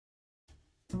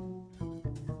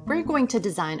We're going to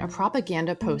design a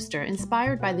propaganda poster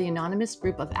inspired by the anonymous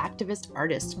group of activist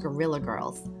artists Guerrilla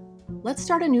Girls. Let's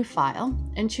start a new file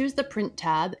and choose the print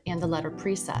tab and the letter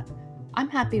preset. I'm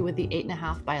happy with the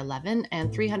 8.5 by 11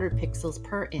 and 300 pixels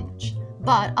per inch,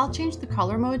 but I'll change the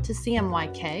color mode to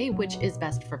CMYK, which is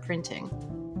best for printing.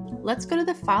 Let's go to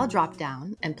the File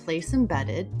dropdown and Place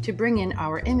Embedded to bring in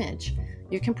our image.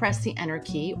 You can press the Enter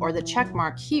key or the check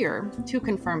mark here to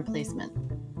confirm placement.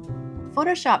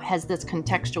 Photoshop has this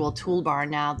contextual toolbar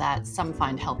now that some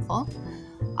find helpful.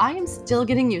 I am still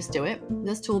getting used to it.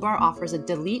 This toolbar offers a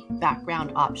delete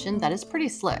background option that is pretty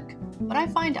slick, but I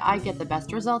find I get the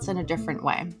best results in a different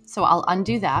way, so I'll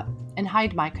undo that and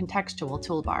hide my contextual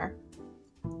toolbar.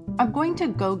 I'm going to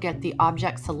go get the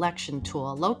Object Selection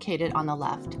tool located on the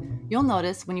left. You'll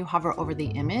notice when you hover over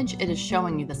the image, it is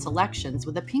showing you the selections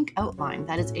with a pink outline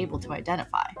that is able to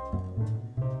identify.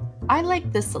 I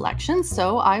like this selection,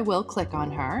 so I will click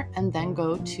on her and then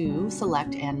go to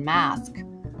Select and Mask.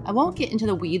 I won't get into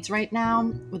the weeds right now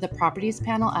with the Properties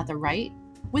panel at the right,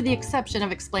 with the exception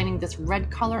of explaining this red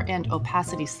color and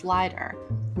opacity slider.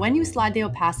 When you slide the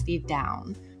opacity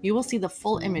down, you will see the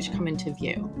full image come into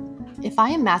view. If I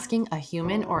am masking a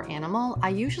human or animal, I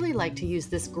usually like to use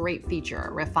this great feature,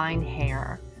 Refine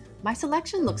Hair. My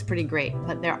selection looks pretty great,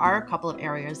 but there are a couple of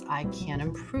areas I can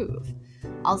improve.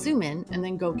 I'll zoom in and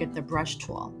then go get the brush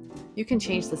tool. You can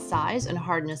change the size and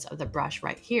hardness of the brush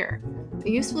right here. A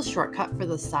useful shortcut for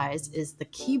the size is the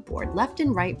keyboard left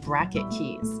and right bracket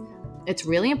keys. It's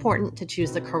really important to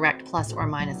choose the correct plus or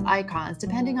minus icons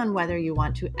depending on whether you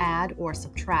want to add or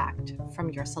subtract from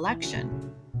your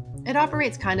selection. It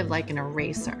operates kind of like an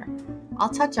eraser. I'll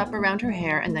touch up around her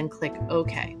hair and then click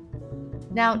OK.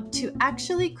 Now, to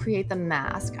actually create the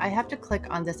mask, I have to click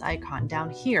on this icon down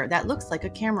here that looks like a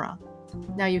camera.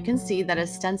 Now you can see that a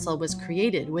stencil was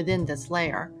created within this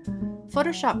layer.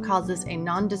 Photoshop calls this a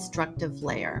non-destructive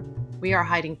layer. We are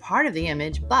hiding part of the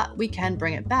image, but we can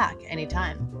bring it back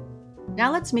anytime.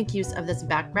 Now let's make use of this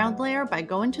background layer by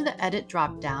going to the Edit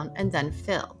dropdown and then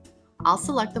Fill. I'll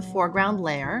select the foreground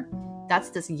layer. That's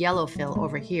this yellow fill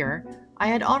over here. I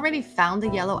had already found the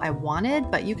yellow I wanted,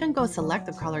 but you can go select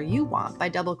the color you want by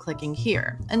double-clicking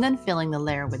here and then filling the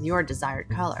layer with your desired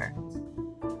color.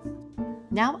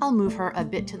 Now I'll move her a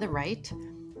bit to the right.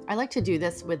 I like to do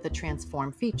this with the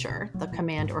Transform feature, the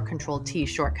Command or Control-T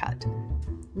shortcut.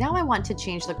 Now I want to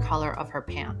change the color of her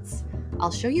pants.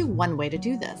 I'll show you one way to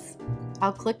do this.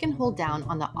 I'll click and hold down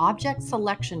on the Object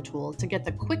Selection tool to get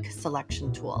the Quick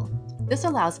Selection tool. This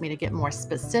allows me to get more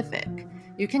specific.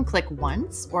 You can click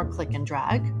once or click and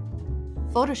drag.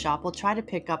 Photoshop will try to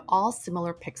pick up all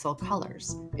similar pixel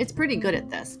colors. It's pretty good at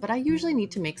this, but I usually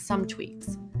need to make some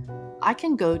tweaks. I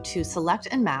can go to Select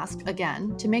and Mask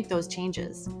again to make those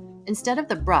changes. Instead of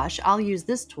the brush, I'll use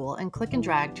this tool and click and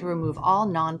drag to remove all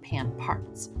non-pant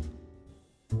parts.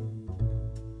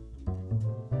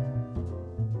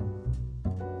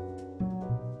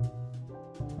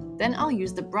 Then I'll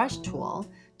use the brush tool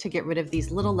to get rid of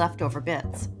these little leftover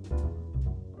bits.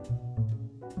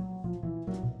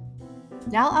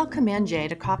 Now I'll Command J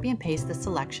to copy and paste the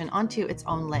selection onto its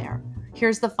own layer.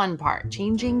 Here's the fun part,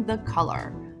 changing the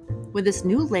color. With this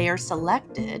new layer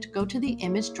selected, go to the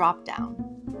Image dropdown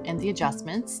and the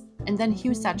Adjustments, and then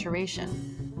Hue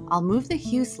Saturation. I'll move the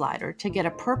Hue slider to get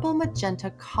a purple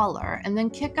magenta color and then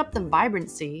kick up the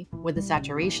vibrancy with the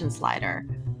Saturation slider.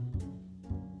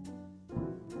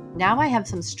 Now I have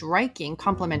some striking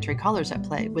complementary colors at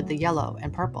play with the yellow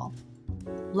and purple.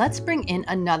 Let's bring in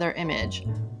another image.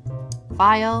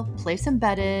 File, Place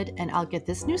Embedded, and I'll get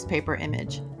this newspaper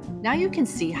image. Now you can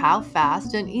see how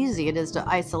fast and easy it is to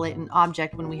isolate an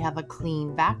object when we have a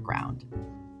clean background.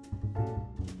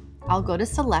 I'll go to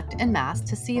Select and Mask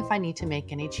to see if I need to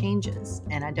make any changes,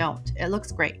 and I don't. It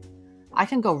looks great. I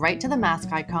can go right to the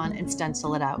mask icon and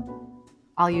stencil it out.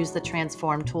 I'll use the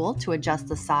Transform tool to adjust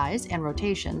the size and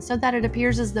rotation so that it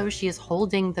appears as though she is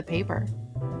holding the paper.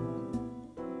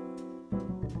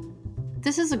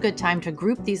 This is a good time to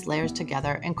group these layers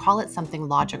together and call it something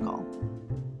logical.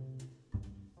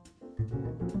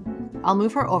 I'll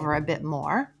move her over a bit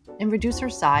more and reduce her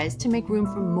size to make room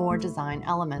for more design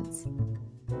elements.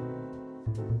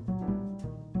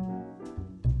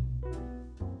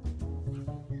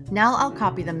 Now I'll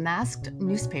copy the masked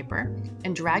newspaper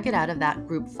and drag it out of that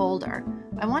group folder.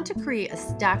 I want to create a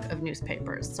stack of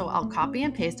newspapers, so I'll copy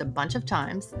and paste a bunch of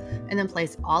times and then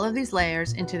place all of these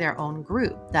layers into their own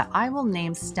group that I will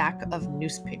name Stack of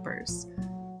Newspapers.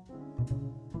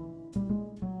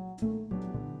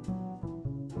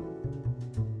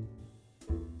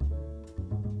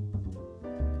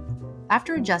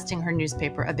 After adjusting her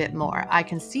newspaper a bit more, I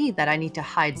can see that I need to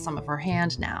hide some of her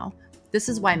hand now. This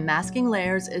is why masking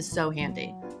layers is so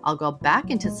handy. I'll go back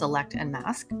into Select and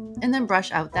Mask, and then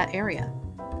brush out that area.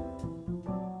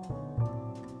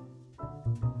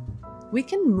 We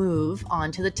can move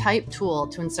on to the Type tool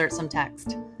to insert some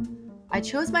text. I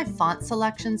chose my font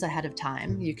selections ahead of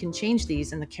time. You can change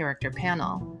these in the Character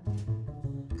panel.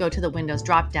 Go to the Windows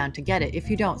drop-down to get it if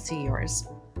you don't see yours.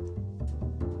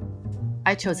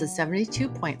 I chose a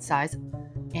 72-point size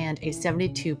and a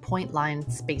 72-point line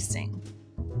spacing.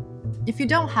 If you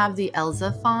don't have the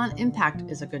Elsa font, Impact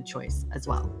is a good choice as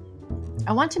well.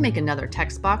 I want to make another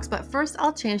text box, but first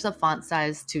I'll change the font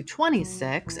size to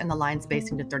 26 and the line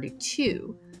spacing to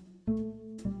 32.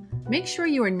 Make sure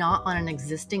you are not on an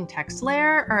existing text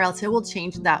layer or else it will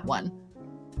change that one.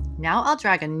 Now I'll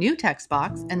drag a new text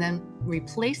box and then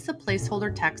replace the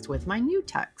placeholder text with my new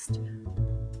text.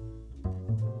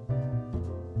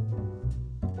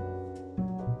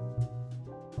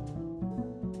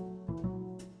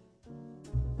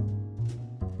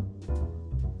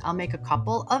 I'll make a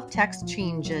couple of text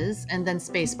changes and then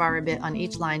spacebar a bit on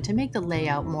each line to make the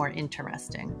layout more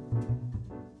interesting.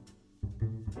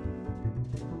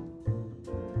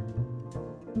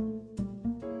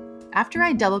 After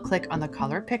I double-click on the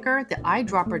color picker, the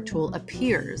eyedropper tool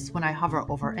appears when I hover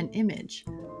over an image.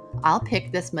 I'll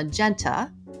pick this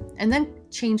magenta and then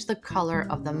change the color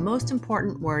of the most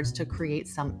important words to create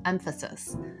some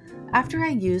emphasis. After I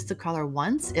use the color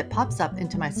once, it pops up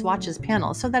into my swatches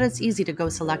panel so that it's easy to go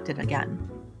select it again.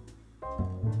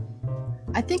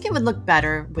 I think it would look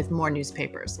better with more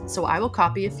newspapers, so I will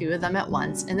copy a few of them at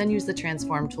once and then use the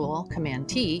transform tool,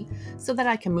 Command-T, so that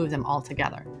I can move them all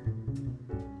together.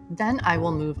 Then I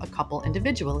will move a couple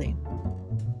individually.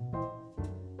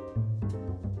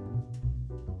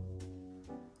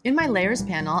 In my Layers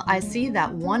panel, I see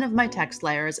that one of my text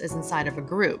layers is inside of a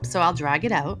group, so I'll drag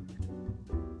it out.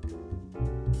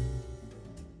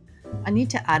 I need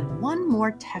to add one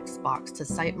more text box to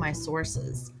cite my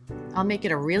sources. I'll make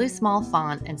it a really small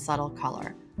font and subtle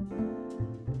color.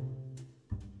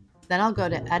 Then I'll go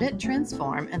to Edit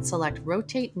Transform and select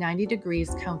Rotate 90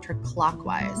 degrees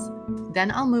counterclockwise.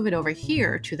 Then I'll move it over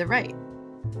here to the right.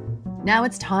 Now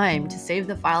it's time to save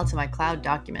the file to my cloud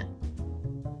document.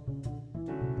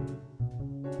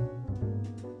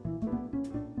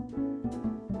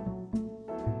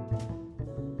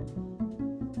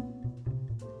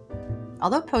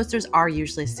 Although posters are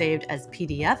usually saved as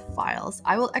PDF files,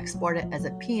 I will export it as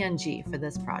a PNG for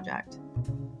this project.